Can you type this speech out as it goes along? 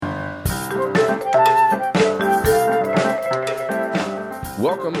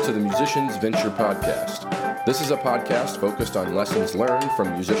Welcome to the Musicians Venture Podcast. This is a podcast focused on lessons learned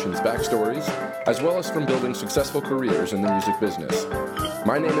from musicians' backstories, as well as from building successful careers in the music business.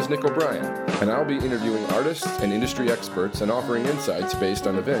 My name is Nick O'Brien, and I'll be interviewing artists and industry experts and offering insights based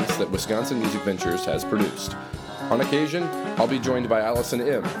on events that Wisconsin Music Ventures has produced. On occasion, I'll be joined by Allison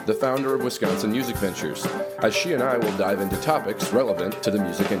Im, the founder of Wisconsin Music Ventures, as she and I will dive into topics relevant to the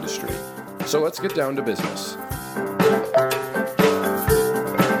music industry. So let's get down to business.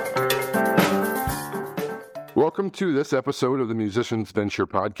 Welcome to this episode of the Musicians Venture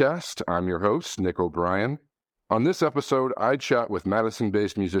Podcast. I'm your host, Nick O'Brien. On this episode, I chat with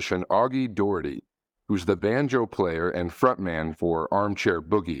Madison-based musician Augie Dougherty, who's the banjo player and frontman for Armchair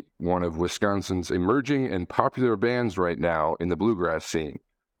Boogie, one of Wisconsin's emerging and popular bands right now in the bluegrass scene,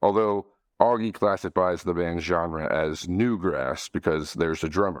 although Augie classifies the band's genre as newgrass because there's a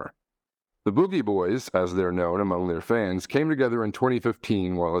drummer. The Boogie Boys, as they're known among their fans, came together in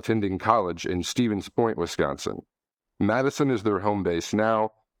 2015 while attending college in Stevens Point, Wisconsin. Madison is their home base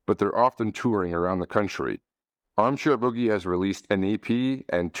now, but they're often touring around the country. Armchair Boogie has released an EP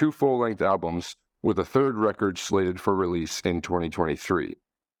and 2 full-length albums, with a 3rd record slated for release in 2023.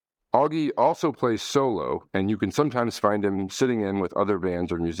 Augie also plays solo, and you can sometimes find him sitting in with other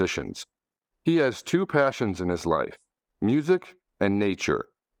bands or musicians. He has 2 passions in his life: music and nature.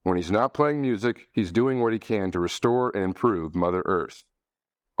 When he's not playing music, he's doing what he can to restore and improve Mother Earth.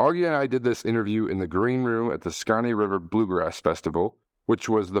 Augie and I did this interview in the green room at the Scotty River Bluegrass Festival, which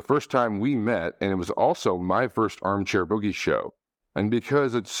was the first time we met, and it was also my first Armchair Boogie show. And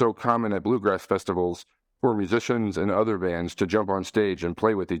because it's so common at bluegrass festivals for musicians and other bands to jump on stage and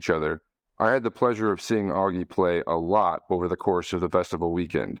play with each other, I had the pleasure of seeing Augie play a lot over the course of the festival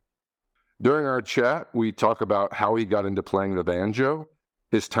weekend. During our chat, we talk about how he got into playing the banjo,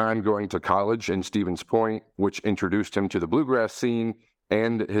 his time going to college in Stevens Point, which introduced him to the bluegrass scene,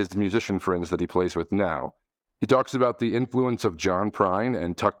 and his musician friends that he plays with now. He talks about the influence of John Prine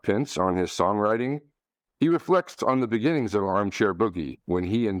and Tuck Pence on his songwriting. He reflects on the beginnings of Armchair Boogie, when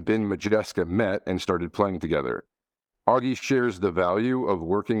he and Ben Majeska met and started playing together. Augie shares the value of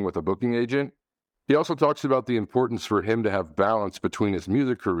working with a booking agent. He also talks about the importance for him to have balance between his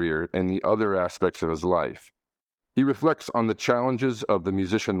music career and the other aspects of his life. He reflects on the challenges of the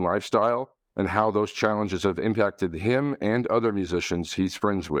musician lifestyle and how those challenges have impacted him and other musicians he's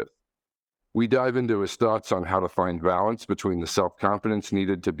friends with. We dive into his thoughts on how to find balance between the self-confidence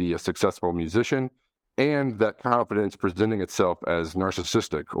needed to be a successful musician and that confidence presenting itself as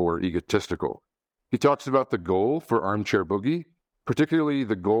narcissistic or egotistical. He talks about the goal for Armchair Boogie, particularly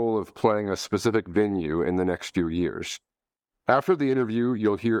the goal of playing a specific venue in the next few years. After the interview,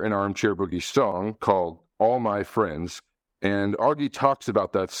 you'll hear an Armchair Boogie song called All My Friends, and Augie talks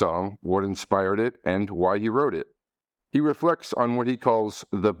about that song, what inspired it, and why he wrote it. He reflects on what he calls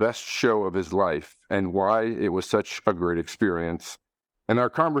the best show of his life and why it was such a great experience. And our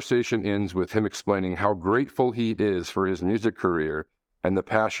conversation ends with him explaining how grateful he is for his music career and the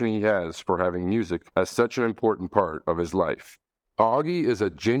passion he has for having music as such an important part of his life. Augie is a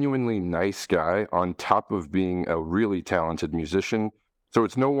genuinely nice guy on top of being a really talented musician, so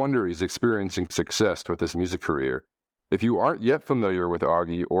it's no wonder he's experiencing success with his music career. If you aren't yet familiar with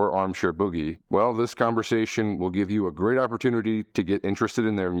Augie or Armchair Boogie, well, this conversation will give you a great opportunity to get interested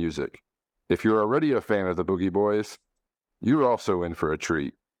in their music. If you're already a fan of the Boogie Boys, you're also in for a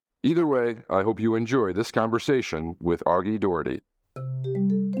treat. Either way, I hope you enjoy this conversation with Augie Dougherty.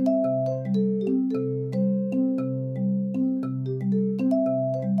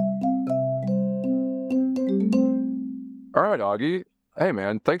 All right, Augie. Hey,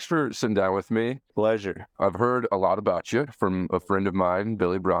 man, thanks for sitting down with me. Pleasure. I've heard a lot about you from a friend of mine,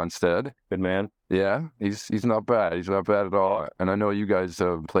 Billy Bronstead. Good man. Yeah, he's not bad. He's not bad at all. And I know you guys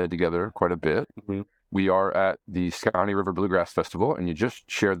have played together quite a bit. Mm-hmm. We are at the Scotty River Bluegrass Festival, and you just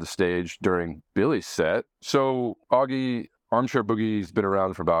shared the stage during Billy's set. So, Augie, Armchair Boogie's been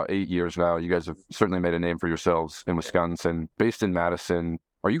around for about 8 years now. You guys have certainly made a name for yourselves in Wisconsin, based in Madison.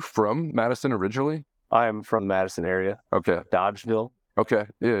 Are you from Madison originally? I am from the Madison area. Okay. Dodgeville. Okay.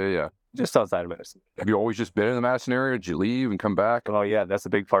 Yeah. Just outside of Madison. Have you always just been in the Madison area? Did you leave and come back? Oh, yeah. That's a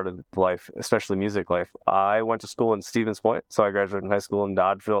big part of life, especially music life. I went to school in Stevens Point, so I graduated from high school in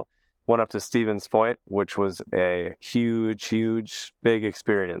Dodgeville. went up to Stevens Point, which was a huge, big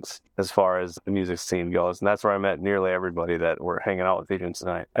experience as far as the music scene goes. And that's where I met nearly everybody that we're hanging out with even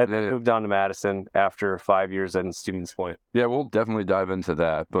tonight. I moved down to Madison after 5 years in Stevens Point. Yeah, we'll definitely dive into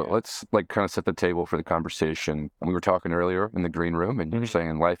that. But let's kind of set the table for the conversation. We were talking earlier in the green room, and you're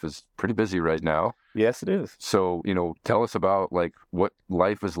saying life is pretty busy right now. Yes, it is. So, tell us about what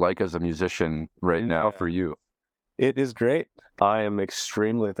life is like as a musician right now for you. It is great. I am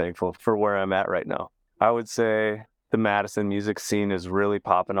extremely thankful for where I'm at right now. I would say the Madison music scene is really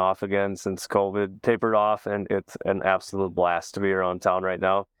popping off again since COVID tapered off, and it's an absolute blast to be around town right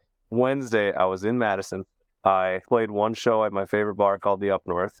now. Wednesday, I was in Madison. I played one show at my favorite bar called the Up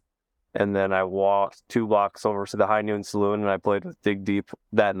North, and then I walked 2 blocks over to the High Noon Saloon, and I played with Dig Deep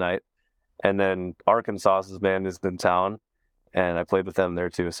that night. And then Arkansas's band is in town, and I played with them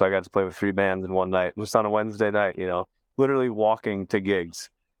there too. So I got to play with 3 bands in one night, just on a Wednesday night, literally walking to gigs.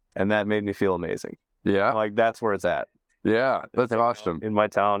 And that made me feel amazing. Yeah. Like, that's where it's at. Yeah, that's awesome. In my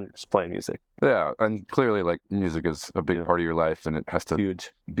town, just playing music. Yeah, and clearly, music is a big part of your life, and it has to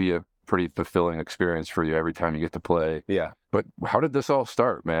be a pretty fulfilling experience for you every time you get to play. Yeah. But how did this all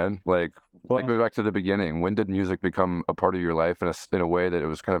start, man? Go back to the beginning. When did music become a part of your life in a way that it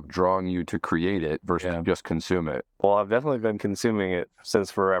was kind of drawing you to create it versus just consume it? Well, I've definitely been consuming it since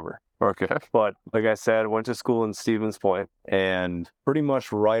forever. Okay. But like I said, I went to school in Stevens Point, and pretty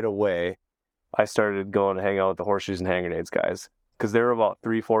much right away, I started going to hang out with the Horseshoes and Hand Grenades guys, because they were about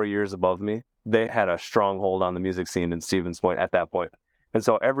 3-4 years above me. They had a stronghold on the music scene in Stevens Point at that point. And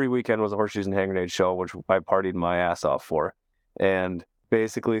so every weekend was a Horseshoes and Hand Grenades show, which I partied my ass off for. And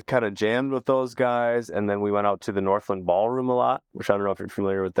basically kind of jammed with those guys. And then we went out to the Northland Ballroom a lot, which I don't know if you're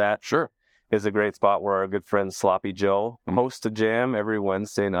familiar with that. Sure. It's a great spot where our good friend Sloppy Joe hosts a jam every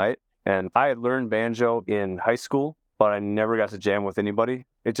Wednesday night. And I had learned banjo in high school, but I never got to jam with anybody.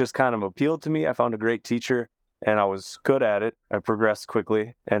 It just kind of appealed to me. I found a great teacher, and I was good at it. I progressed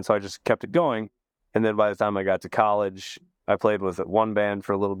quickly, and so I just kept it going. And then by the time I got to college, I played with one band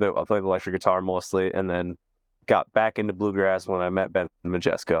for a little bit. I played electric guitar mostly, and then got back into bluegrass when I met Ben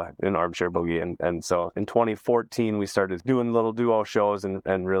Majeska in Armchair Boogie. And so in 2014, we started doing little duo shows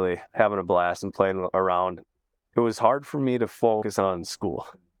and really having a blast and playing around. It was hard for me to focus on school.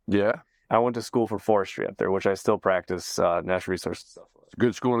 Yeah. I went to school for forestry up there, which I still practice natural resource stuff. It's a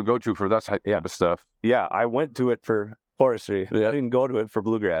good school to go to for that type of stuff. Yeah, I went to it for forestry. Yeah. I didn't go to it for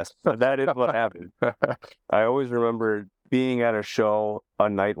bluegrass. That is what happened. I always remember being at a show a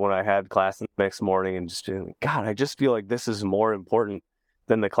night when I had class the next morning and just being like, God, I just feel like this is more important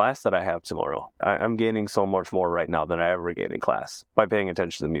than the class that I have tomorrow. I'm gaining so much more right now than I ever gained in class by paying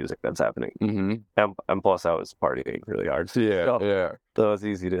attention to the music that's happening. Mm-hmm. And plus, I was partying really hard. Yeah. So it's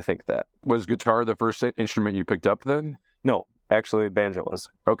easy to think that. Was guitar the first instrument you picked up then? No, actually, banjo was.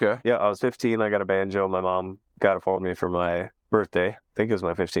 Okay. Yeah, I was 15. I got a banjo. My mom got it for me for my birthday. I think it was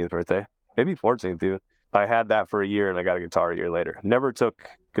my 15th birthday. Maybe 14th, even. I had that for a year, and I got a guitar a year later. Never took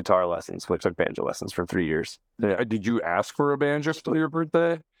guitar lessons, but took banjo lessons for 3 years. Yeah. Did you ask for a banjo for your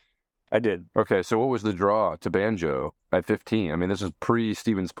birthday? I did. Okay, so what was the draw to banjo at 15? I mean, this is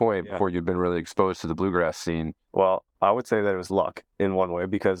pre-Stevens Point, before you'd been really exposed to the bluegrass scene. Well, I would say that it was luck in one way,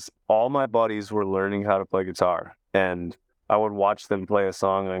 because all my buddies were learning how to play guitar, and I would watch them play a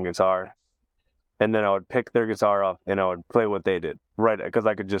song on guitar, and then I would pick their guitar up, and I would play what they did, right? Because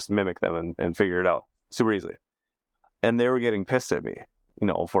I could just mimic them and figure it out super easily. And they were getting pissed at me.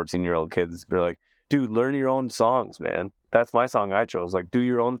 14-year-old kids. They're like, dude, learn your own songs, man. That's my song I chose. Like, do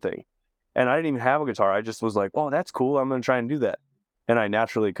your own thing. And I didn't even have a guitar. I just was like, oh, that's cool. I'm going to try and do that. And I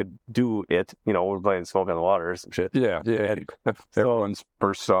naturally could do it. We're playing Smoke on the Water or some shit. Yeah. Everyone's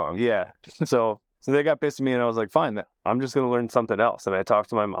first song. Yeah. So they got pissed at me, and I was like, fine, I'm just going to learn something else. And I talked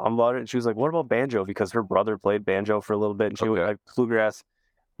to my mom about it, and she was like, what about banjo? Because her brother played banjo for a little bit, and she would like bluegrass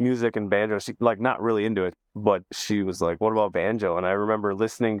music and banjo. She not really into it, but she was like, what about banjo? And I remember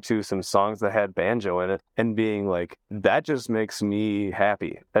listening to some songs that had banjo in it and being like, that just makes me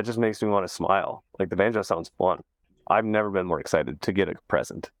happy. That just makes me want to smile. Like, the banjo sounds fun. I've never been more excited to get a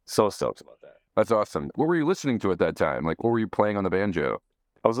present. So stoked about that. That's awesome. What were you listening to at that time? Like, what were you playing on the banjo?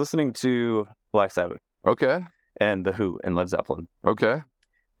 I was listening to Black Sabbath. Okay. And The Who and Led Zeppelin. Okay.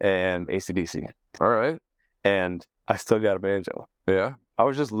 And AC/DC. All right. And I still got a banjo. Yeah. I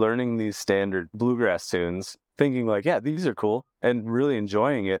was just learning these standard bluegrass tunes, thinking like, yeah, these are cool, and really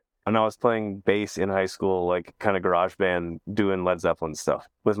enjoying it. And I was playing bass in high school, like kind of garage band, doing Led Zeppelin stuff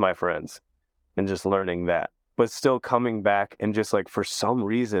with my friends and just learning that. But still coming back and just like, for some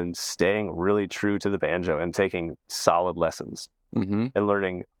reason, staying really true to the banjo and taking solid lessons. and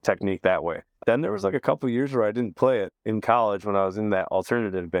learning technique that way. Then there was like a couple of years where I didn't play it in college when I was in that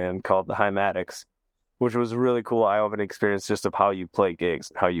alternative band called the Hymatics, which was a really cool eye-opening experience just of how you play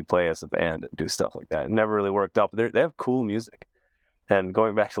gigs, how you play as a band and do stuff like that. It never really worked out, but they have cool music. And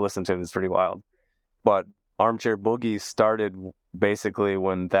going back to listen to them is pretty wild. But Armchair Boogie started basically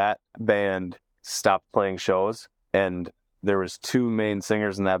when that band stopped playing shows, and there was two main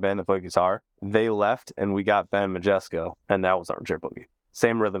singers in that band that played guitar. They left, and we got Ben Majesko, and that was Armchair Boogie.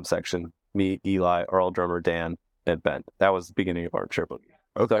 Same rhythm section, me, Eli, Earl drummer, Dan, and Ben. That was the beginning of Armchair Boogie.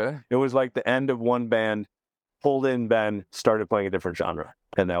 Okay. It was like the end of one band, pulled in Ben, started playing a different genre,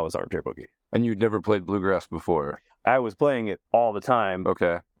 and that was Armchair Boogie. And you'd never played bluegrass before? I was playing it all the time.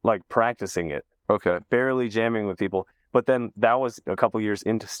 Okay. Like practicing it. Okay. Barely jamming with people. But then that was a couple years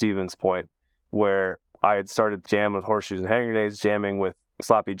into Steven's Point, where I had started jamming with Horseshoes and Hand Grenades, jamming with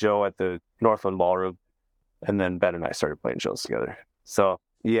Sloppy Joe at the Northland Ballroom, and then Ben and I started playing shows together. So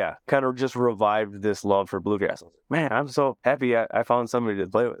yeah, kind of just revived this love for bluegrass. Man, I'm so happy I found somebody to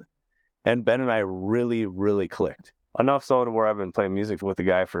play with. And Ben and I really, really clicked. Enough so to where I've been playing music with the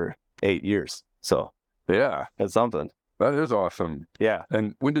guy for 8 years. So yeah, that's something. That is awesome. Yeah.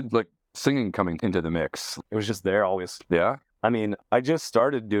 And when did singing coming into the mix? It was just there always. Yeah. I mean, I just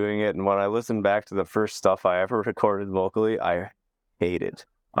started doing it, and when I listened back to the first stuff I ever recorded vocally, I hate it.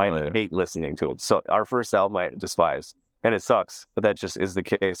 I hate listening to it. So our first album I despise, and it sucks, but that just is the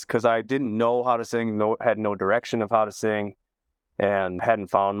case because I didn't know how to sing, had no direction of how to sing, and hadn't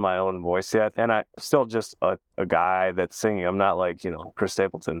found my own voice yet. And I'm still just a guy that's singing. I'm not like, Chris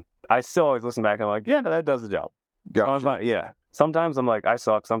Stapleton. I still always listen back and I'm like, yeah, that does the job. Gotcha. Yeah. Sometimes I'm like, I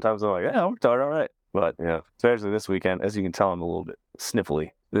suck. Sometimes I'm like, yeah, we're all right. But yeah, especially this weekend, as you can tell, I'm a little bit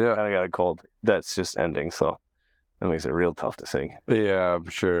sniffly. Yeah. I got a cold that's just ending, so that makes it real tough to sing. Yeah,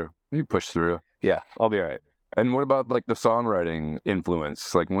 sure. You push through. Yeah, I'll be all right. And what about the songwriting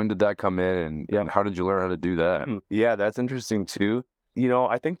influence? When did that come in, and how did you learn how to do that? Yeah, that's interesting too.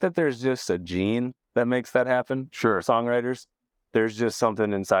 I think that there's just a gene that makes that happen. Sure. Songwriters, there's just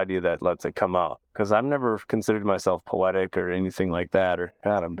something inside you that lets it come out. Because I've never considered myself poetic or anything like that, or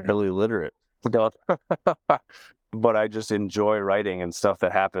God, I'm barely literate. But I just enjoy writing and stuff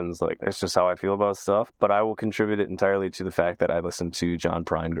that happens. It's just how I feel about stuff. But I will contribute it entirely to the fact that I listened to John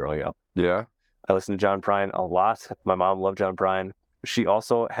Prine growing up. Yeah. I listened to John Prine a lot. My mom loved John Prine. She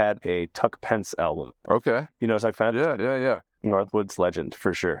also had a Tuck Pence album. Okay. You know Tuck Pence? Yeah. Northwoods legend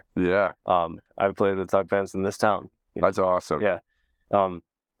for sure. Yeah. I've played with Tuck Pence in this town. That's awesome. Yeah.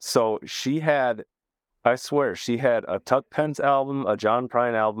 So she had, I swear, she had a Tuck Pence album, a John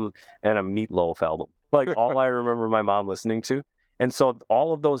Prine album, and a Meatloaf album. All I remember my mom listening to. And so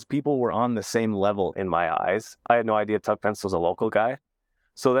all of those people were on the same level in my eyes. I had no idea Tuck Pence was a local guy.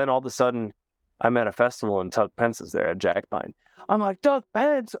 So then all of a sudden, I'm at a festival and Tuck Pence is there at Jack Pine. I'm like, Tuck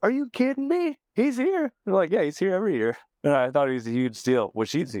Pence, are you kidding me? He's here. They're like, yeah, he's here every year. And I thought he was a huge deal,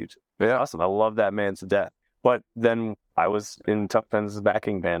 which he's huge. Yeah. Awesome. I love that man to death. But then I was in Tuck Pence's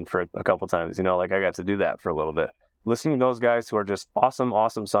backing band for a couple times. I got to do that for a little bit. Listening to those guys who are just awesome,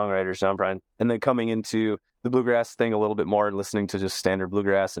 awesome songwriters, John Prine, and then coming into the bluegrass thing a little bit more and listening to just standard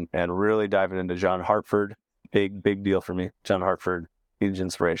bluegrass and really diving into John Hartford. Big deal for me. John Hartford, huge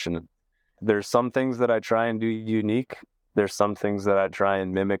inspiration. There's some things that I try and do unique. There's some things that I try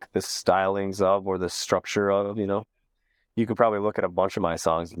and mimic the stylings of or the structure of, You could probably look at a bunch of my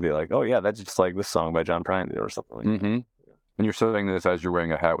songs and be like, oh, yeah, that's just like this song by John Prine or something like that. And you're saying this as you're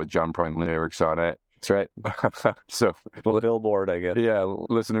wearing a hat with John Prine lyrics on it. That's right. So, billboard, I guess. Yeah,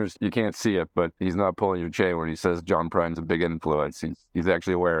 listeners, you can't see it, but he's not pulling your chain when he says John Prine's a big influence. He's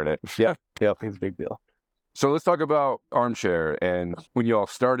actually wearing it. Yeah, he's a big deal. So let's talk about Armchair. And when you all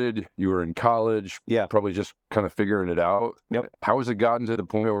started, you were in college. Yeah. Probably just kind of figuring it out. Yep. How has it gotten to the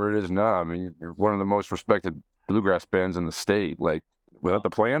point where it is now? I mean, you're one of the most respected bluegrass bands in the state. Was that the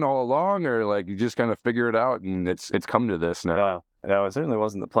plan all along, or you just kind of figure it out and it's come to this now? No, it certainly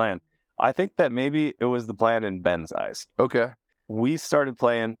wasn't the plan. I think that maybe it was the plan in Ben's eyes. Okay. We started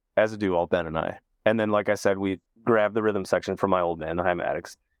playing as a duo, Ben and I. And then, like I said, we grabbed the rhythm section from my old band, the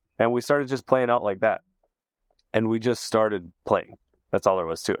Hymatics, and we started just playing out like that. And we just started playing. That's all there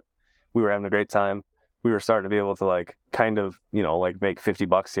was to it. We were having a great time. We were starting to be able to kind of, make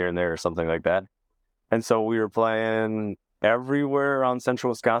 $50 here and there or something like that. And so we were playing everywhere around central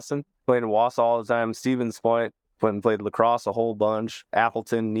Wisconsin, played in Wausau all the time, Stevens Point, played lacrosse a whole bunch,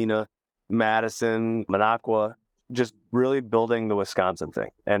 Appleton, Neenah, Madison, Minocqua, just really building the Wisconsin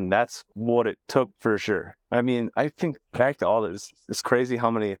thing. And that's what it took for sure. I mean, I think back to all this, it's crazy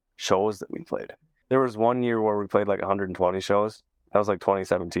how many shows that we played. There was one year where we played 120 shows. That was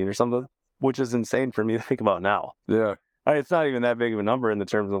 2017 or something, which is insane for me to think about now. Yeah. It's not even that big of a number in the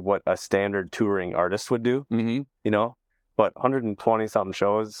terms of what a standard touring artist would do, Mm-hmm. you know, but 120 something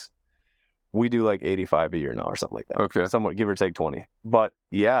shows, we do like 85 a year now or something like that. Okay. Somewhat, give or take 20. But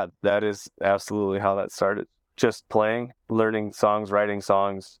yeah, that is absolutely how that started. Just playing, learning songs, writing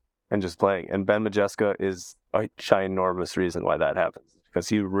songs, and just playing. And Ben Majeska is a ginormous reason why that happens, because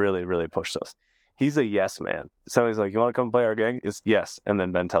he really, really pushed us. He's a yes man. So he's like, you want to come play our gig? It's yes. And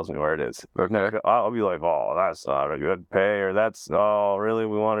then Ben tells me where it is. Okay. I'll be like, oh, that's not a good pay, or that's, oh, really?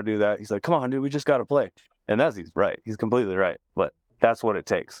 We want to do that? He's like, come on, dude, we just got to play. And he's right. He's completely right. But that's what it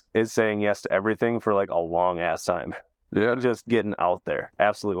takes. Is saying yes to everything for like a long ass time. Yeah. Just getting out there.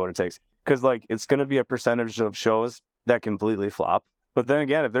 Absolutely what it takes. Because like it's going to be a percentage of shows that completely flop. But then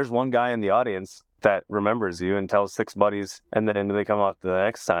again, if there's one guy in the audience that remembers you and tells 6 buddies, and then they come out the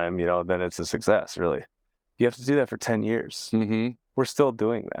next time, you know, then it's a success, really. You have to do that for 10 years. Mm-hmm. We're still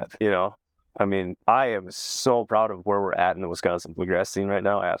doing that, you know? I mean, I am so proud of where we're at in the Wisconsin bluegrass scene right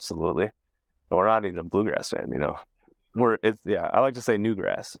now. Absolutely. But we're not even a bluegrass fan, you know? I like to say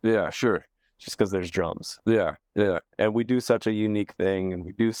newgrass. Yeah, sure. Just because there's drums. Yeah, yeah. And we do such a unique thing, and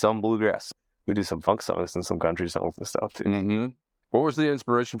we do some bluegrass. We do some funk songs and some country songs and stuff, too. Mm-hmm. What was the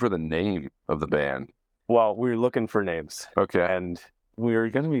inspiration for the name of the band? Well, we were looking for names. Okay. And we were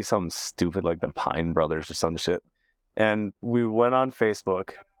going to be something stupid like the Pine Brothers or some shit. And we went on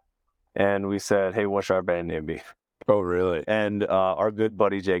Facebook, and we said, hey, what should our band name be? Oh, really? And our good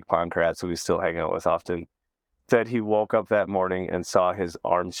buddy Jake Ponkratz, who we still hang out with often, said he woke up that morning and saw his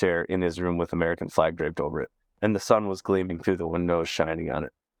armchair in his room with American flag draped over it. And the sun was gleaming through the windows, shining on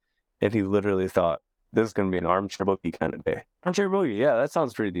it. And he literally thought, this is going to be an armchair boogie kind of day. Armchair boogie, yeah, that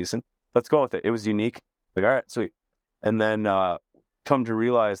sounds pretty decent. Let's go with it. It was unique. Like, all right, sweet. And then come to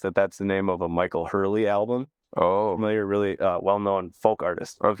realize that that's the name of a Michael Hurley album. Oh. Familiar, really well-known folk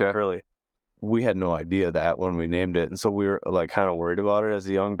artist. Okay. Hurley. We had no idea that when we named it. And so we were like kind of worried about it as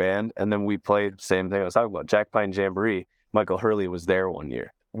a young band. And then we played the same thing I was talking about, Jack Pine Jamboree. Michael Hurley was there one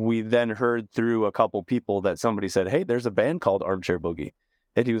year. We then heard through a couple people that somebody said, hey, there's a band called Armchair Boogie.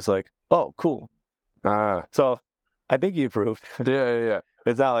 And he was like, oh, cool. So I think he approved. Yeah.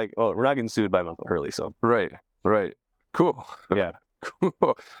 It's not like, oh, we're not getting sued by Michael Hurley. So Right. Cool. Yeah.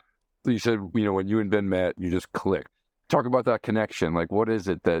 Cool. You said, you know, when you and Ben met, you just clicked. Talk about that connection. Like, what is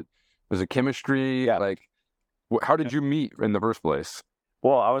it that, was it chemistry? Yeah. Like, how did you meet in the first place?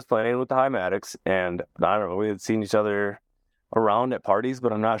 Well, I was playing with the Hymatics, and I don't know, we had seen each other around at parties,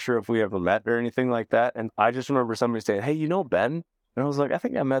 but I'm not sure if we ever met or anything like that. And I just remember somebody saying, hey, you know Ben? And I was like, I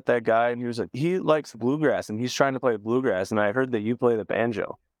think I met that guy. And he was like, he likes bluegrass, and he's trying to play bluegrass. And I heard that you play the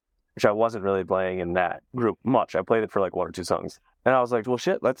banjo, which I wasn't really playing in that group much. I played it for like 1 or 2 songs. And I was like, well,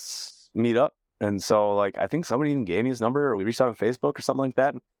 shit, let's meet up. And so, like, I think somebody even gave me his number, or we reached out on Facebook or something like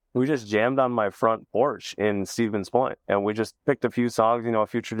that. We just jammed on my front porch in Stevens Point, and we just picked a few songs, you know, a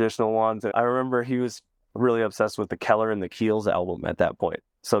few traditional ones. And I remember he was really obsessed with the Keller and the Keels album at that point.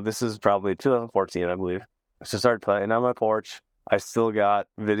 So this is probably 2014, I believe. So I started playing on my porch. I still got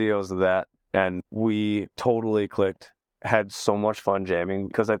videos of that, and we totally clicked. Had so much fun jamming,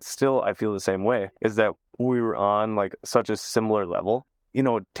 because I feel the same way, is that we were on like such a similar level, you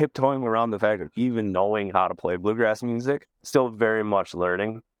know, tiptoeing around the fact of even knowing how to play bluegrass music, still very much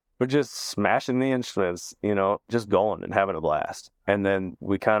learning, but just smashing the instruments, you know, just going and having a blast. And then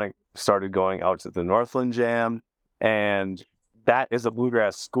we kind of started going out to the Northland Jam, and that is a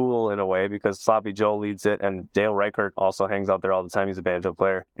bluegrass school in a way, because Sloppy Joe leads it, and Dale Reichert also hangs out there all the time. He's a banjo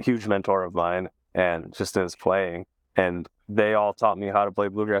player, a huge mentor of mine, and just in his playing. And they all taught me how to play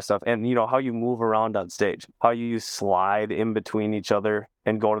bluegrass stuff, and you know how you move around on stage, how you slide in between each other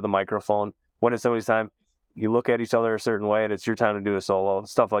and go to the microphone. When it's somebody's time, you look at each other a certain way, and it's your time to do a solo,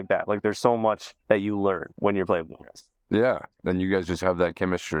 stuff like that. Like, there's so much that you learn when you're playing bluegrass. Yeah, then you guys just have that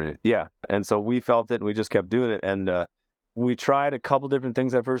chemistry. Yeah, and so we felt it, and we just kept doing it. And we tried a couple different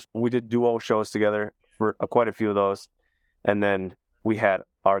things at first. We did duo shows together for quite a few of those, and then we had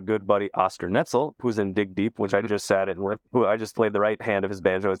our good buddy Oscar Netzel, who's in Dig Deep, which I just sat in with, who I just played the right hand of his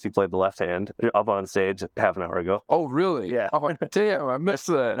banjo as he played the left hand, up on stage half an hour ago. Oh, really? Yeah. Oh, damn, I missed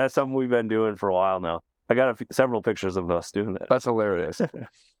that. That's something we've been doing for a while now. I got several pictures of us doing that. That's hilarious.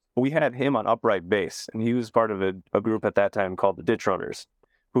 We had him on upright bass, and he was part of a group at that time called the Ditch Runners,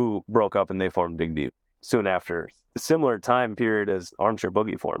 who broke up and they formed Dig Deep soon after. A similar time period as Armchair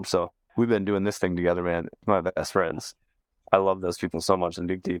Boogie formed. So we've been doing this thing together, man. My best friends. I love those people so much in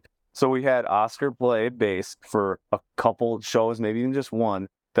Dig Deep. So we had Oscar play bass for a couple shows, maybe even just one.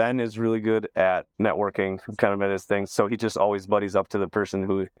 Ben is really good at networking, kind of at his thing. So he just always buddies up to the person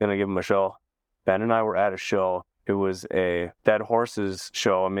who's going to give him a show. Ben and I were at a show. It was a Dead Horses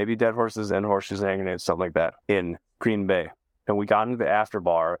show, and maybe Dead Horses and Horseshoes and Hand Grenades, something like that, in Green Bay, and we got into the after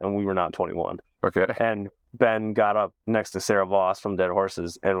bar, and we were not 21. Okay. And Ben got up next to Sarah Voss from Dead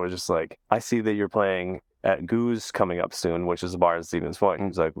Horses and was just like, I see that you're playing at Goose coming up soon, which is a bar in Stevens Point.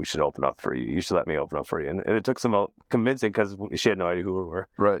 He's like, we should open up for you. You should let me open up for you. And it took some convincing because she had no idea who we were.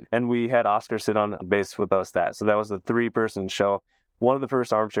 Right. And we had Oscar sit on bass with us so that was a 3-person show. One of the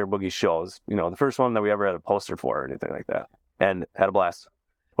first Armchair Boogie shows, the first one that we ever had a poster for or anything like that. And had a blast.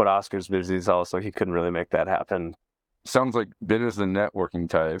 But Oscar's busy as hell, so he couldn't really make that happen. Sounds like Ben is the networking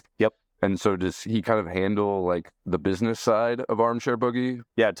type. Yep. And so does he kind of handle like the business side of Armchair Boogie?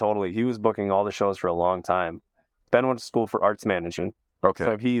 Yeah, totally. He was booking all the shows for a long time. Ben went to school for arts management. Okay.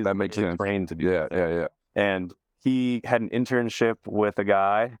 So he's that makes sense. Trained to do that. Yeah. And he had an internship with a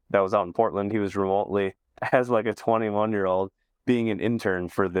guy that was out in Portland. He was remotely, as like a 21-year-old, being an intern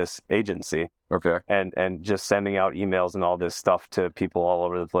for this agency. Okay. And just sending out emails and all this stuff to people all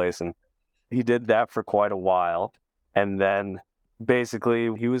over the place. And he did that for quite a while. And then basically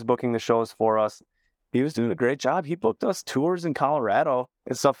he was booking the shows for us. He was doing a great job. He booked us tours in Colorado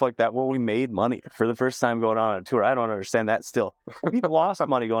and stuff like that where we made money for the first time going on a tour. I don't understand that still. We've lost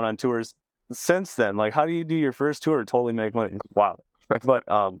money going on tours since then. Like, how do you do your first tour and totally make money? Wow. But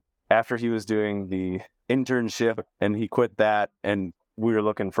after he was doing the internship and he quit that, and we were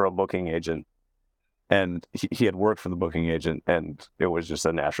looking for a booking agent. And he had worked for the booking agent, and it was just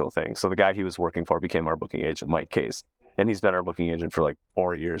a natural thing. So the guy he was working for became our booking agent, Mike Case. And he's been our booking agent for like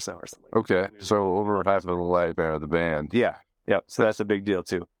 4 years now or something. Okay. So over half of the lifespan of the band. Yeah. So that's a big deal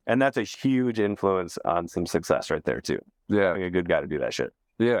too. And that's a huge influence on some success right there too. Yeah. Having a good guy to do that shit.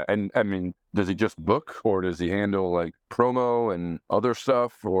 Yeah. And I mean, does he just book or does he handle like promo and other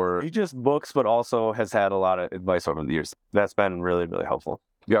stuff, or? He just books, but also has had a lot of advice over the years. That's been really, really helpful.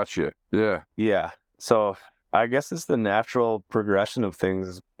 Gotcha. Yeah. Yeah. So I guess it's the natural progression of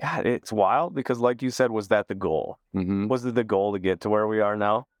things. God, it's wild because like you said, was that the goal? Mm-hmm. Was it the goal to get to where we are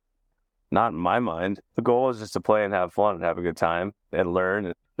now? Not in my mind. The goal is just to play and have fun and have a good time and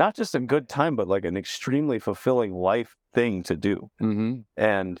learn. Not just a good time, but like an extremely fulfilling life thing to do. Mm-hmm.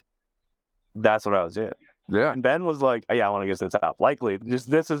 And that's what I was doing. Yeah. And Ben was like, yeah, I want to get to the top. Likely.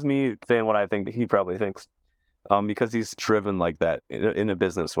 Just this is me saying what I think that he probably thinks. Because he's driven like that in a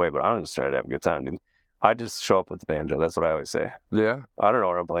business way, but I'm just trying to have a good time, dude. I just show up with the banjo. That's what I always say. Yeah. I don't know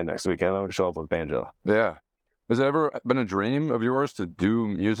what I'm playing next weekend. I'm going to show up with banjo. Yeah. Has it ever been a dream of yours to do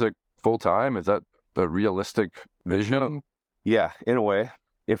music full time? Is that the realistic vision? Yeah, in a way.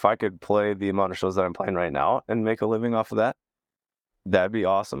 If I could play the amount of shows that I'm playing right now and make a living off of that, that'd be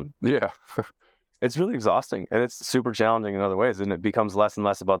awesome. Yeah. It's really exhausting and it's super challenging in other ways. And it becomes less and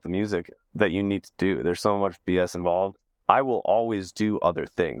less about the music that you need to do. There's so much BS involved. I will always do other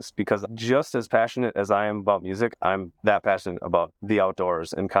things because just as passionate as I am about music, I'm that passionate about the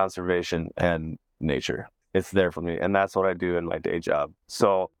outdoors and conservation and nature. It's there for me. And that's what I do in my day job.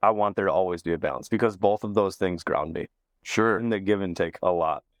 So I want there to always be a balance because both of those things ground me. Sure. And they give and take a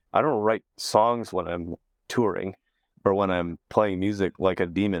lot. I don't write songs when I'm touring or when I'm playing music like a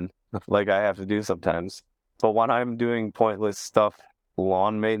demon, like I have to do sometimes. But when I'm doing pointless stuff,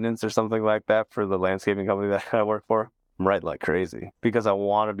 lawn maintenance or something like that for the landscaping company that I work for, I'm writing like crazy because I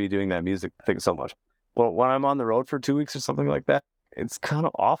want to be doing that music thing so much. But when I'm on the road for 2 weeks or something like that, it's kind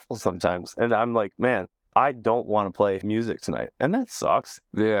of awful sometimes. And I'm like, man, I don't want to play music tonight. And that sucks.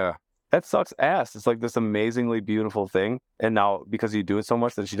 Yeah. That sucks ass. It's like this amazingly beautiful thing. And now because you do it so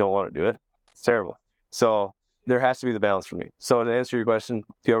much that you don't want to do it, it's terrible. So there has to be the balance for me. So to answer your question,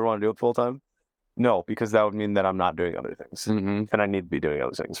 do you ever want to do it full time? No, because that would mean that I'm not doing other things. Mm-hmm. And I need to be doing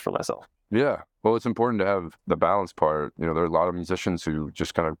other things for myself. Yeah. Well, it's important to have the balance part. There are a lot of musicians who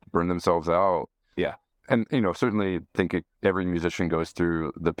just kind of burn themselves out. Yeah. And, certainly think every musician goes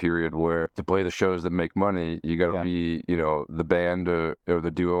through the period where to play the shows that make money, you got to be, the band or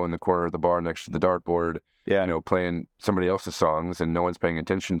the duo in the corner of the bar next to the dartboard, playing somebody else's songs and no one's paying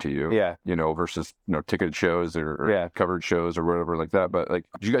attention to you, versus, ticketed shows or covered shows or whatever like that. But like,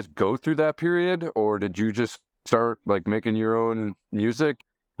 did you guys go through that period or did you just start like making your own music?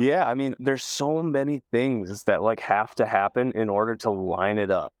 Yeah. I mean, there's so many things that like have to happen in order to line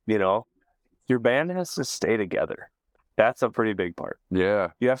it up, Your band has to stay together. That's a pretty big part. Yeah.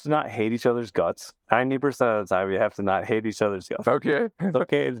 You have to not hate each other's guts. 90% of the time, you have to not hate each other's guts. Okay. It's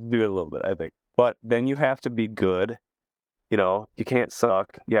okay to do it a little bit, I think. But then you have to be good. You can't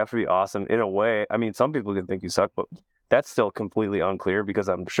suck. You have to be awesome in a way. I mean, some people can think you suck, but that's still completely unclear because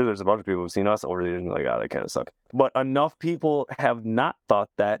I'm sure there's a bunch of people who've seen us over the years and like, they kind of suck. But enough people have not thought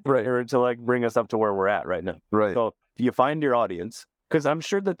that right. or to like bring us up to where we're at right now. Right. So you find your audience. Because I'm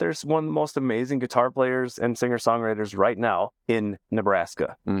sure that there's one of the most amazing guitar players and singer-songwriters right now in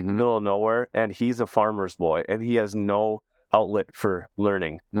Nebraska, middle of nowhere, and he's a farmer's boy, and he has no outlet for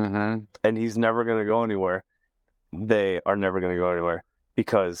learning, and he's never going to go anywhere. They are never going to go anywhere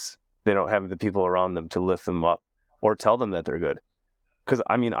because they don't have the people around them to lift them up or tell them that they're good. Because,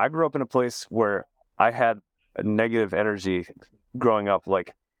 I mean, I grew up in a place where I had a negative energy growing up.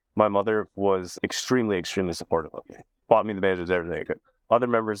 Like, my mother was extremely, extremely supportive of me. Bought me the banjos, everything I could. Other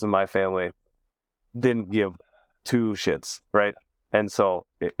members of my family didn't give two shits, right? And so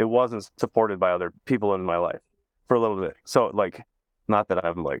it wasn't supported by other people in my life for a little bit. So, like, not that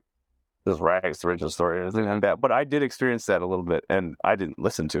I'm like this rags to riches story or anything like that, but I did experience that a little bit, and I didn't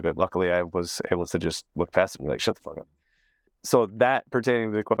listen to it. Luckily, I was able to just look past it and be like, shut the fuck up. So that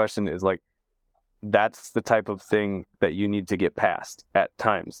pertaining to the question is like, that's the type of thing that you need to get past at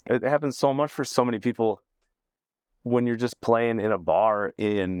times. It happens so much for so many people when you're just playing in a bar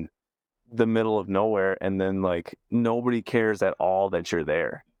in the middle of nowhere, and then like nobody cares at all that you're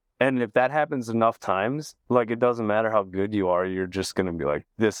there. And if that happens enough times, like, it doesn't matter how good you are, you're just going to be like,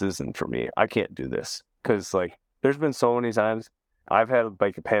 this isn't for me. I can't do this. Because like, there's been so many times I've had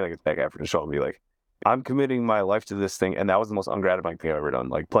like a panic attack after the show and be like, I'm committing my life to this thing. And that was the most ungratifying thing I've ever done,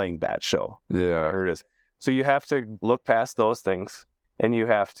 like playing that show. Yeah. There it is. So you have to look past those things, and you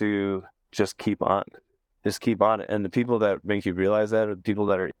have to just keep on. Just keep on it. And the people that make you realize that are the people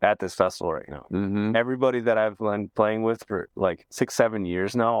that are at this festival right now. Everybody that I've been playing with for like 6-7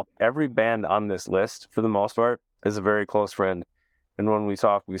 years now, every band on this list, for the most part, is a very close friend. And when we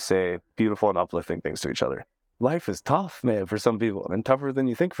talk, we say beautiful and uplifting things to each other. Life is tough, man, for some people, and tougher than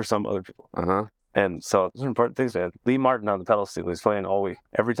you think for some other people. And so those are important things, man. Lee Martin on the pedal steel, he's playing all week.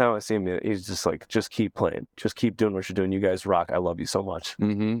 Every time I see him, he's just like, just keep playing. Just keep doing what you're doing. You guys rock. I love you so much.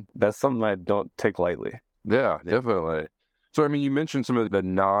 That's something I don't take lightly. Yeah, definitely. So, I mean, you mentioned some of the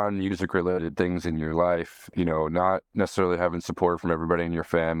non-music related things in your life, you know, not necessarily having support from everybody in your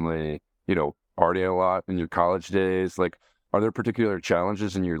family, you know, partying a lot in your college days. Like, are there particular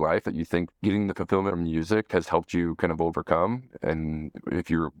challenges in your life that you think getting the fulfillment from music has helped you kind of overcome? And if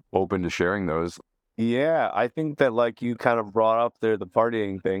you're open to sharing those. Yeah, I think that like you kind of brought up there the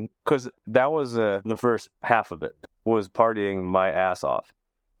partying thing, because that was the first half of it was partying my ass off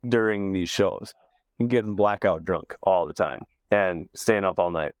during these shows and getting blackout drunk all the time and staying up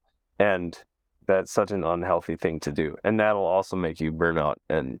all night. And that's such an unhealthy thing to do. And that'll also make you burn out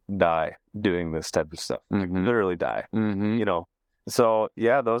and die doing this type of stuff. Like, literally die, you know? So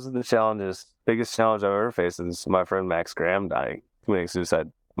yeah, those are the challenges. Biggest challenge I've ever faced is my friend Max Graham dying, committing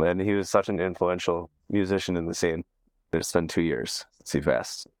suicide. And he was such an influential musician in the scene. It's been 2 years since he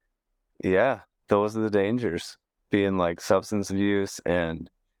passed. Yeah, those are the dangers. Being like substance abuse and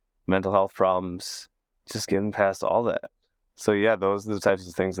mental health problems, just getting past all that. So yeah, those are the types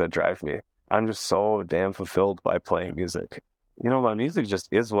of things that drive me. I'm just so damn fulfilled by playing music. You know, my music just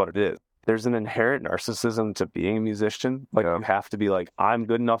is what it is. There's an inherent narcissism to being a musician. Like, you have to be like, I'm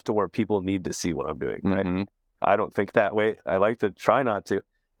good enough to where people need to see what I'm doing, right? I don't think that way. I like to try not to.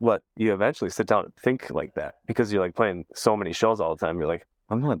 But you eventually sit down and think like that because you're like playing so many shows all the time. You're like,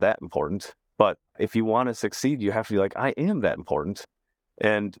 I'm not that important. But if you want to succeed, you have to be like, I am that important.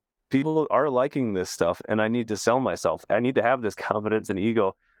 And people are liking this stuff, and I need to sell myself. I need to have this confidence and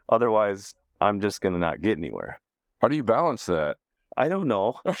ego. Otherwise, I'm just going to not get anywhere. How do you balance that? I don't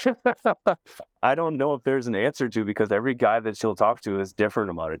know. I don't know if there's an answer to, because every guy that you'll talk to is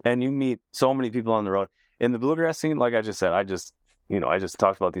different about it. And you meet so many people on the road. In the bluegrass scene, like I just said, I just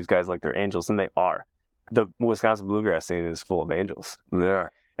talked about these guys like they're angels, and they are. The Wisconsin bluegrass scene is full of angels. Yeah.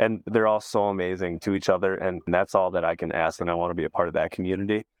 And they're all so amazing to each other, and that's all that I can ask, and I want to be a part of that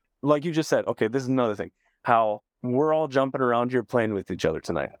community. Like you just said, okay, this is another thing. How we're all jumping around here playing with each other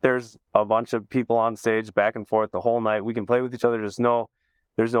tonight. There's a bunch of people on stage back and forth the whole night. We can play with each other. There's no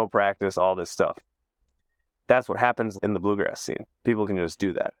practice, all this stuff. That's what happens in the bluegrass scene. People can just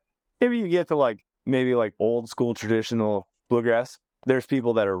do that. If you get to maybe old school traditional bluegrass, there's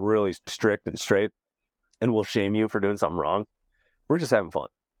people that are really strict and straight and will shame you for doing something wrong. We're just having fun.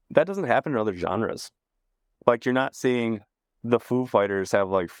 That doesn't happen in other genres. Like, you're not seeing the Foo Fighters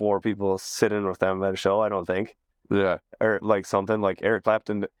have 4 people sit in with them at a show, I don't think. Yeah. Or something like Eric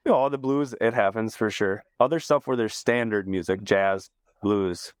Clapton. All the blues, it happens for sure. Other stuff where there's standard music, jazz,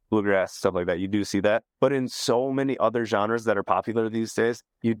 blues, bluegrass, stuff like that, you do see that. But in so many other genres that are popular these days,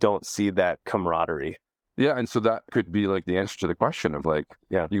 you don't see that camaraderie. Yeah, and so that could be the answer to the question of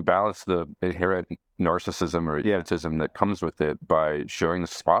you balance the inherent narcissism or egotism that comes with it by sharing the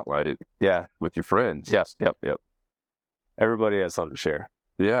spotlight with your friends. Yes, yep. Everybody has something to share.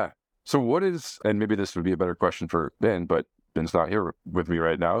 Yeah. So what is, and maybe this would be a better question for Ben, but Ben's not here with me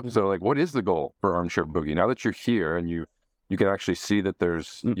right now. So like, what is the goal for Armchair Boogie? Now that you're here and you can actually see that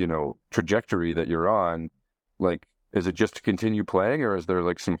there's, trajectory that you're on, like, is it just to continue playing, or is there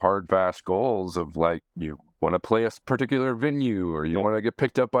like some hard, fast goals of like, you want to play a particular venue, or you want to get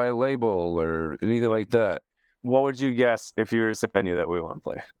picked up by a label or anything like that? What would you guess if you were a venue that we want to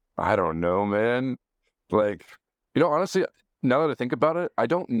play? I don't know, man. Like, honestly, now that I think about it, I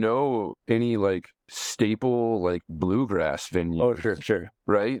don't know any like staple like bluegrass venue. Oh, sure.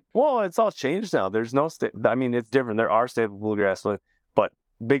 Right? Well, it's all changed now. There's no I mean, it's different. There are staple bluegrass, but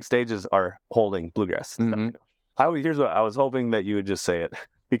big stages are holding bluegrass. Mm-hmm. Here's what I was hoping that you would just say it,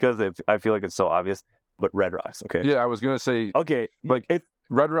 because I feel like it's so obvious. But Red Rocks, okay? Yeah, I was gonna say, okay, like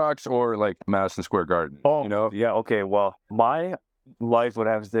Red Rocks or like Madison Square Garden. Oh, yeah, okay. Well, my life would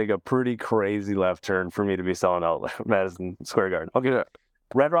have to take a pretty crazy left turn for me to be selling out Madison Square Garden. Okay, Yeah.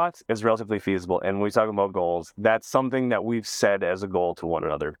 Red Rocks is relatively feasible, and when we talk about goals, that's something that we've said as a goal to one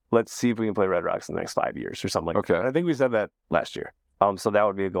another. Let's see if we can play Red Rocks in the next 5 years or something like that. And I think we said that last year. So that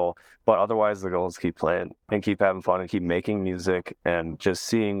would be a goal. But otherwise, the goal is keep playing and keep having fun and keep making music and just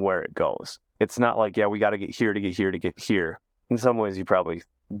seeing where it goes. It's not like, yeah, we got to get here to get here to get here. In some ways, you probably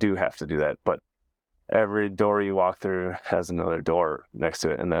do have to do that, but every door you walk through has another door next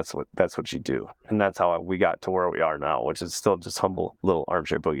to it, and that's what you do. And that's how we got to where we are now, which is still just humble little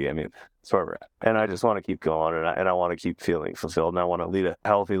Armchair Boogie. I mean, that's where we're at. And I just want to keep going, and I want to keep feeling fulfilled, and I want to lead a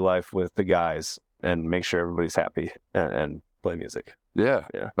healthy life with the guys and make sure everybody's happy and play music. Yeah,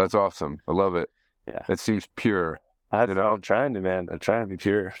 that's awesome. I love it. Yeah, it seems pure. I'm trying to, man. I'm trying to be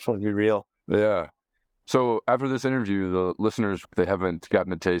pure. I want to be real. Yeah. So after this interview, the listeners, they haven't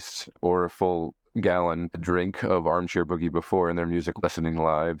gotten a taste or a full gallon drink of Armchair Boogie before in their music listening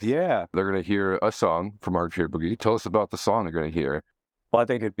live. Yeah. They're going to hear a song from Armchair Boogie. Tell us about the song they're going to hear. Well, I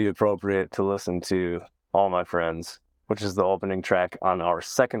think it'd be appropriate to listen to All My Friends, which is the opening track on our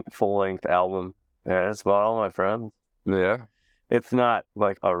second full-length album. Yeah, it's about all my friends. Yeah. It's not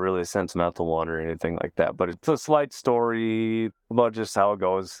like a really sentimental one or anything like that, but it's a slight story about just how it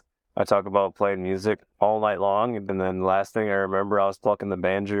goes. I talk about playing music all night long, and then last thing I remember, I was plucking the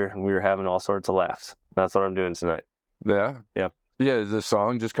banjo, and we were having all sorts of laughs. That's what I'm doing tonight. Yeah? Yeah. Yeah, does the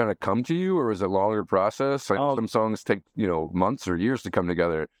song just kind of come to you, or is it a longer process? Like some songs take, months or years to come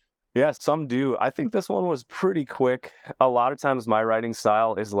together. Yeah, some do. I think this one was pretty quick. A lot of times my writing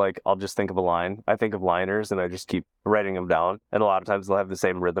style is like, I'll just think of a line. I think of liners and I just keep writing them down. And a lot of times they'll have the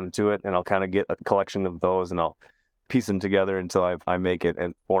same rhythm to it, and I'll kind of get a collection of those and I'll piece them together until I make it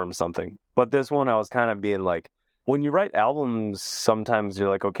and form something. But this one, I was kind of being like, when you write albums, sometimes you're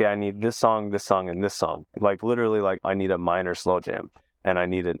like, okay, I need this song, and this song. Like literally, like I need a minor slow jam and I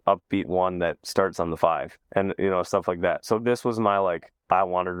need an upbeat one that starts on the 5 and, stuff like that. So this was my like, I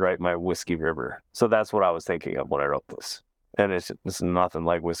wanted to write my Whiskey River. So that's what I was thinking of when I wrote this. And it's nothing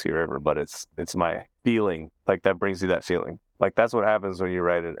like Whiskey River, but it's my feeling. Like that brings you that feeling. Like that's what happens when you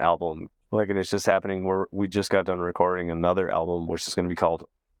write an album. Like, and it's just happening where we just got done recording another album, which is going to be called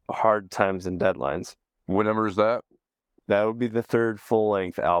Hard Times and Deadlines. What number is that? That would be the third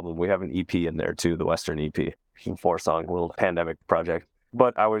full-length album. We have an EP in there too, the Western EP, 4-song little pandemic project.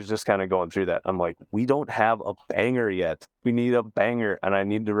 But I was just kind of going through that. I'm like, we don't have a banger yet. We need a banger, and I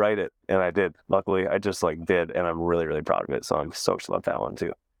need to write it. And I did. Luckily, I just did, and I'm really, really proud of it. So I'm stoked about that one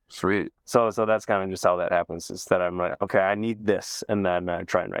too. Sweet. So that's kind of just how that happens, is that I'm like, okay, I need this, and then I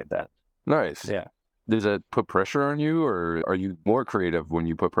try and write that. Nice. Yeah. Does it put pressure on you, or are you more creative when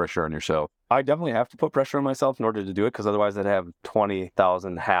you put pressure on yourself? I definitely have to put pressure on myself in order to do it, because otherwise I'd have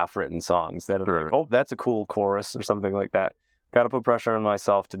 20,000 half-written songs that are like, oh, that's a cool chorus or something like that. Got to put pressure on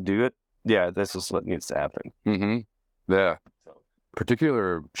myself to do it. Yeah, this is what needs to happen. Mm-hmm. Yeah.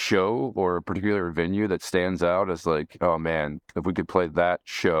 Particular show or a particular venue that stands out as like, oh man, if we could play that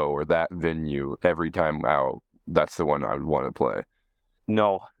show or that venue every time out, that's the one I would want to play.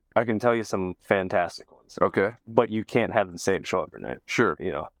 No, I can tell you some fantastic ones. Okay. But you can't have the same show every night. Sure.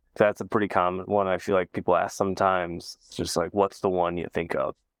 That's a pretty common one. I feel like people ask sometimes. It's just like, what's the one you think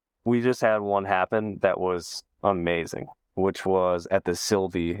of? We just had one happen that was amazing, which was at the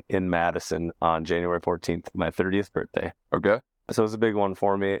Sylvie in Madison on January 14th, my 30th birthday. Okay. So it was a big one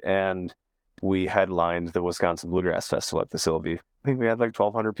for me, and we headlined the Wisconsin Bluegrass Festival at the Sylvie. I think we had like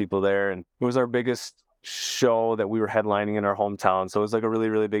 1,200 people there, and it was our biggest show that we were headlining in our hometown. So it was like a really,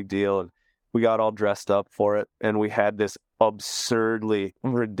 really big deal, and we got all dressed up for it, and we had this absurdly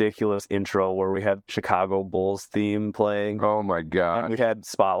ridiculous intro where we had Chicago Bulls theme playing. Oh my God. And we had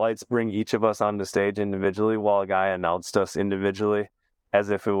spotlights bring each of us on the stage individually while a guy announced us individually as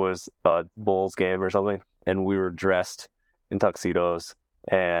if it was a Bulls game or something. And we were dressed in tuxedos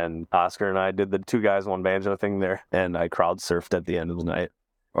And Oscar and I did the two guys, one banjo thing there, and I crowd surfed at the end of the night.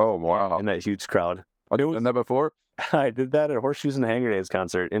 Oh, wow. In that huge crowd. Have you done that before? I did that at Horseshoes and Hanger Days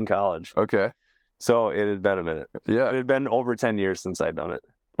concert in college. Okay. So it had been a minute. Yeah. It had been over 10 years since I'd done it,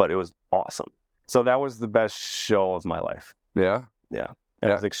 but it was awesome. So that was the best show of my life. Yeah? Yeah. It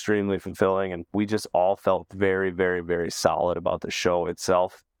was extremely fulfilling, and we just all felt very, very, very solid about the show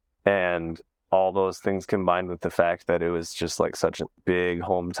itself. And all those things combined with the fact that it was just like such a big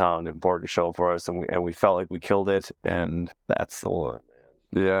hometown important show for us, and we felt like we killed it, and that's the one.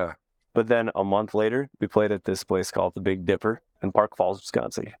 Yeah. But then a month later, we played at this place called the Big Dipper in Park Falls,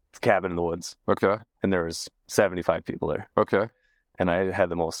 Wisconsin. It's a cabin in the woods. Okay. And there was 75 people there. Okay. And I had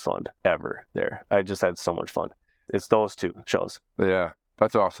the most fun ever there. I just had so much fun. It's those two shows. Yeah.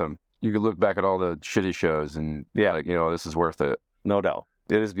 That's awesome. You could look back at all the shitty shows and like, this is worth it. No doubt.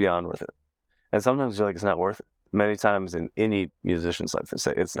 It is beyond worth it. And sometimes you're like, it's not worth it. Many times in any musician's life, they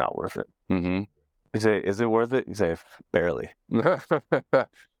say it's not worth it. Mm-hmm. You say, is it worth it? You say, barely.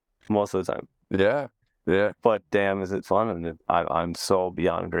 Most of the time. Yeah. Yeah. But damn, is it fun? And I'm so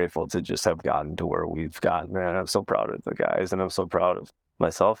beyond grateful to just have gotten to where we've gotten. Man, I'm so proud of the guys, and I'm so proud of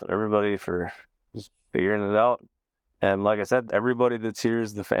myself and everybody for just figuring it out. And like I said, everybody that's here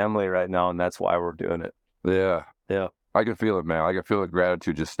is the family right now, and that's why we're doing it. Yeah. Yeah. I can feel it, man. I can feel the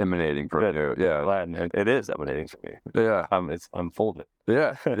gratitude just emanating from you. Yeah. Glad. It is emanating from me. Yeah. I'm full of it.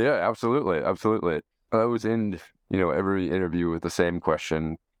 Yeah. Yeah, absolutely. Absolutely. I was in, every interview with the same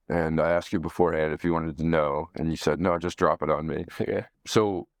question. And I asked you beforehand if you wanted to know, and you said, no, just drop it on me. Okay.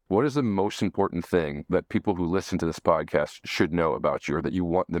 So what is the most important thing that people who listen to this podcast should know about you, or that you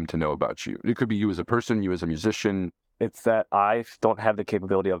want them to know about you? It could be you as a person, you as a musician. It's that I don't have the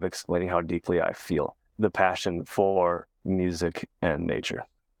capability of explaining how deeply I feel the passion for music and nature.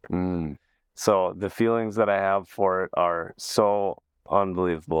 Mm. So the feelings that I have for it are so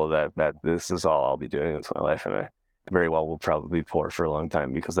unbelievable that this is all I'll be doing in my life. And I very well will probably be poor for a long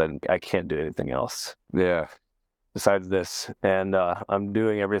time because I can't do anything else. Yeah. Besides this. And I'm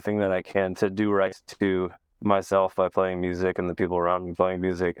doing everything that I can to do right to myself by playing music and the people around me playing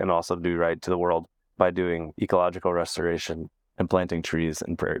music, and also do right to the world by doing ecological restoration and planting trees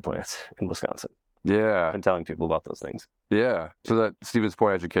and prairie plants in Wisconsin. Yeah. And telling people about those things. Yeah. So that Stevens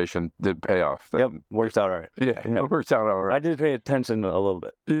Point education did pay off. Yep. Worked out all right. Yeah. It worked out all right. I did pay attention a little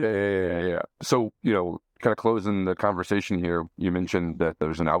bit. Yeah. So, kind of closing the conversation here, you mentioned that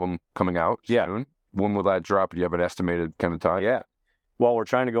there's an album coming out soon. When will that drop? Do you have an estimated kind of time? Yeah. Well, we're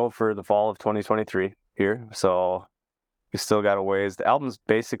trying to go for the fall of 2023 here. So we still got a ways. The album's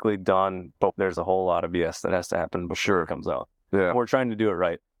basically done, but there's a whole lot of BS that has to happen before it comes out. Yeah. We're trying to do it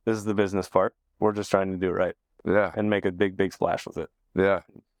right. This is the business part. We're just trying to do it right. Yeah. And make a big, big splash with it. Yeah.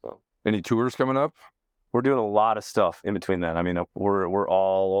 So, any tours coming up? We're doing a lot of stuff in between that. I mean, we're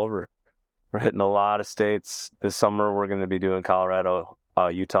all over. We're hitting a lot of states. This summer, we're going to be doing Colorado,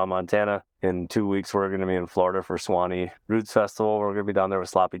 Utah, Montana. In 2 weeks, we're going to be in Florida for Swanee Roots Festival. We're going to be down there with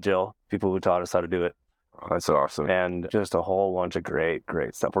Sloppy Jill, people who taught us how to do it. Oh, that's awesome. And just a whole bunch of great,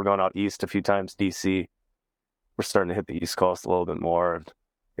 great stuff. We're going out east a few times, DC. We're starting to hit the East Coast a little bit more.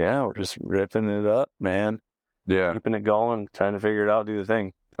 Yeah, we're just ripping it up, man. Yeah. Keeping it going, trying to figure it out, do the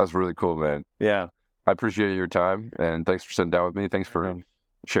thing. That's really cool, man. Yeah. I appreciate your time, and thanks for sitting down with me. Thanks for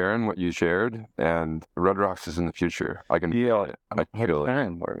sharing what you shared, and Red Rocks is in the future. I can feel it. I can feel it.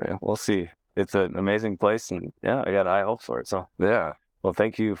 Man. We'll see. It's an amazing place, and I got high hopes for it. So yeah. Well,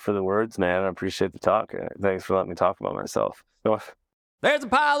 thank you for the words, man. I appreciate the talk. Thanks for letting me talk about myself. There's a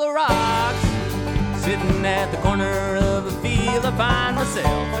pile of rocks sitting at the corner of a field. I find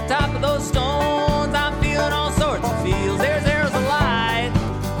myself on top of those stones. I'm feeling all sorts of feels. There's arrows of light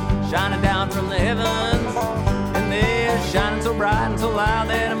shining down from the heavens, and they're shining so bright and so loud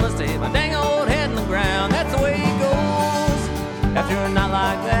that I must have hit my dang old head in the ground. That's the way it goes after a night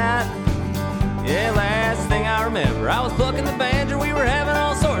like that. Yeah, last thing I remember, I was plucking the banjo. We were having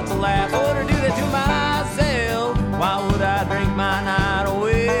all sorts of laughs. I wouldn't do that to myself. Why would I drink my night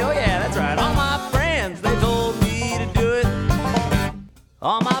away? Oh yeah, that's right. All my friends, they told me to do it.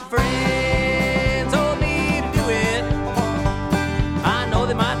 All my friends told me to do it. I know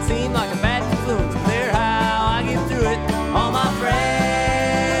they might seem like a bad influence, but they're how I get through it. All my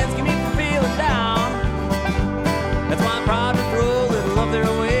friends keep me from feeling down. That's why I'm proud to throw a little of their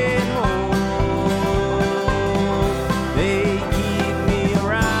way.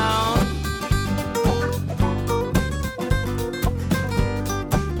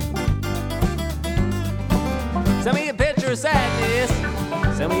 Send me a picture of sadness,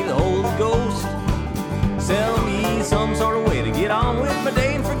 send me the Holy Ghost. Sell me some sort of way to get on with my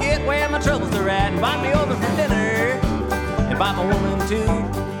day and forget where my troubles are at. Invite me over for dinner and Buy my woman too.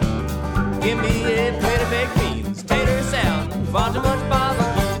 Give me a plate of baked beans, tater salad, far too much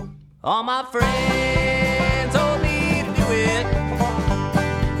barbecue. All my friends told me to do it.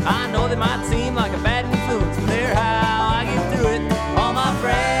 I know they might seem like a bad influence, but they're how I get through it. All my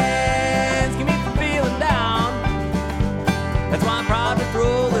friends keep me from feeling down. That's why I'm proud to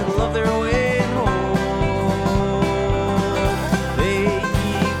throw a little of their way and home. They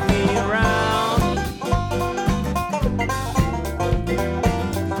keep me around.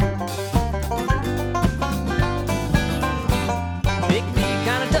 It can be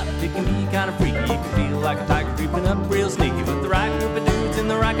kind of tough, it can be kind of freaky. It can feel like a tiger creeping up real sneaky. With the right group of dudes in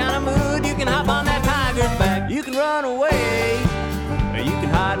the right kind of mood, you can hop on that tiger's back. You can run away, or you can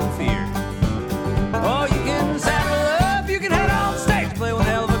hide in fear. Or you can saddle up, you can head on stage, play one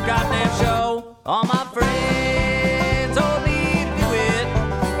hell of a goddamn show. All my friends told me to do it.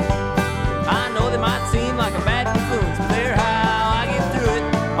 I know they might seem like a bad influence, but they're how I get through it.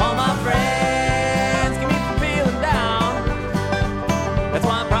 All my friends keep me from feeling down. That's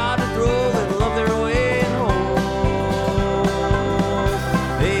why I'm proud to throw a little of their way and home.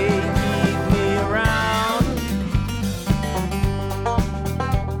 They keep me around.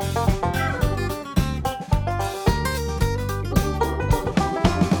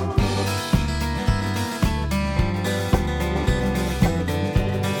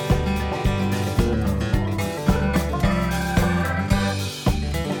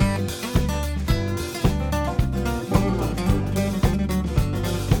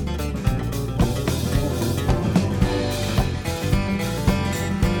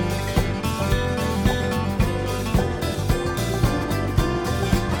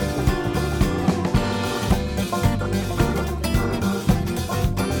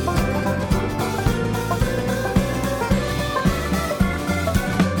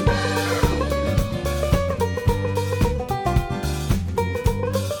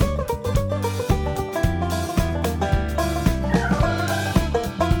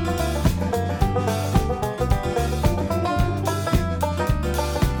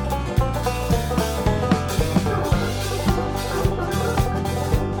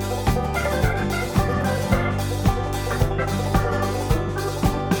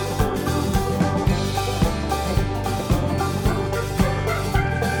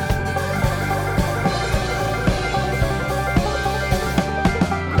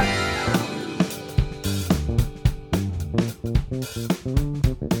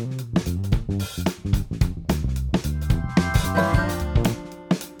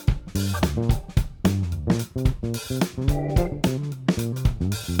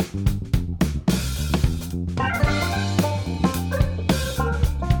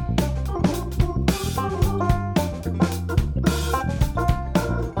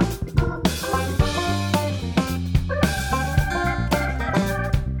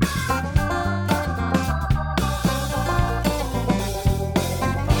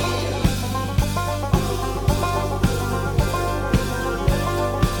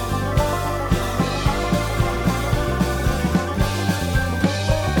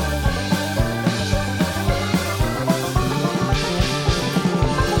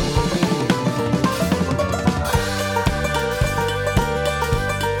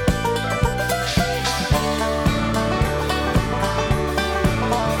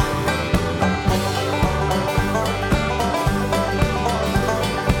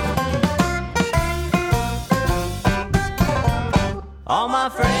 All my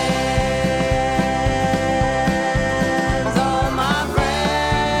friends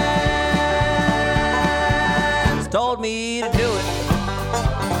told me to do it.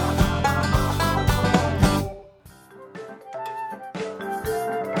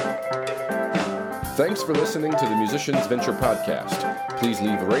 Thanks for listening to the Musicians Venture podcast. Please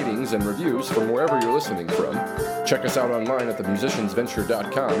leave ratings and reviews from wherever you're listening from. Check us out online at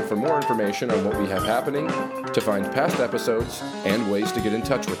themusiciansventure.com for more information on what we have happening, to find past episodes, and ways to get in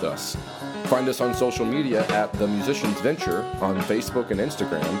touch with us. Find us on social media at The Musicians Venture on Facebook and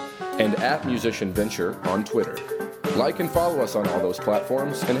Instagram, and at Musician Venture on Twitter. Like and follow us on all those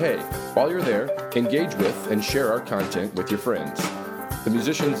platforms, and hey, while you're there, engage with and share our content with your friends. The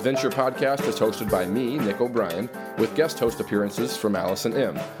Musicians Venture podcast is hosted by me, Nick O'Brien, with guest host appearances from Allison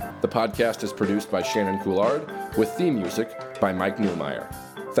M. The podcast is produced by Shannon Coulard, with theme music by Mike Newmeyer.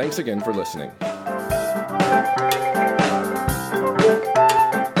 Thanks again for listening.